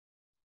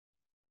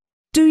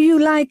Do you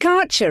like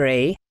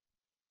archery?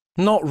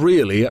 Not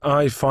really,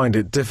 I find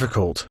it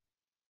difficult.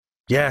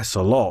 Yes,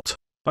 a lot.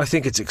 I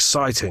think it's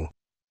exciting.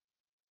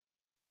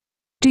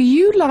 Do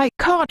you like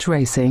kart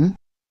racing?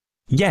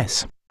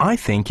 Yes, I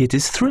think it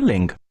is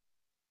thrilling.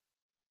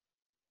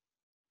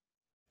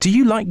 Do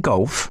you like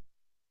golf?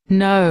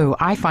 No,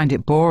 I find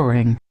it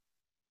boring.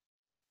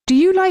 Do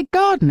you like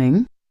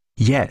gardening?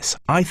 Yes,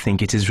 I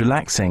think it is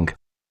relaxing.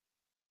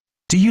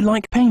 Do you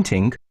like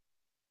painting?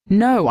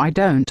 No, I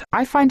don't.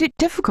 I find it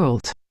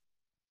difficult.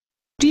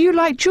 Do you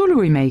like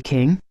jewellery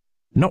making?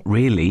 Not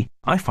really,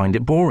 I find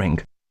it boring.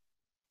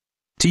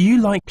 Do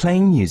you like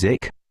playing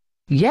music?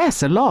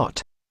 Yes, a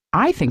lot.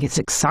 I think it's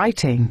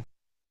exciting.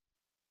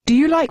 Do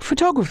you like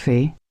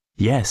photography?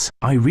 Yes,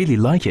 I really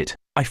like it.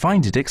 I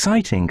find it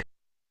exciting.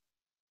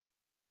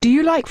 Do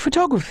you like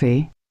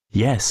photography?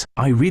 Yes,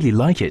 I really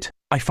like it.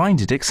 I find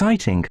it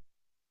exciting.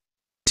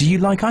 Do you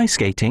like ice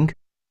skating?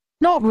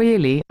 Not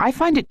really. I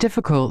find it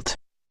difficult.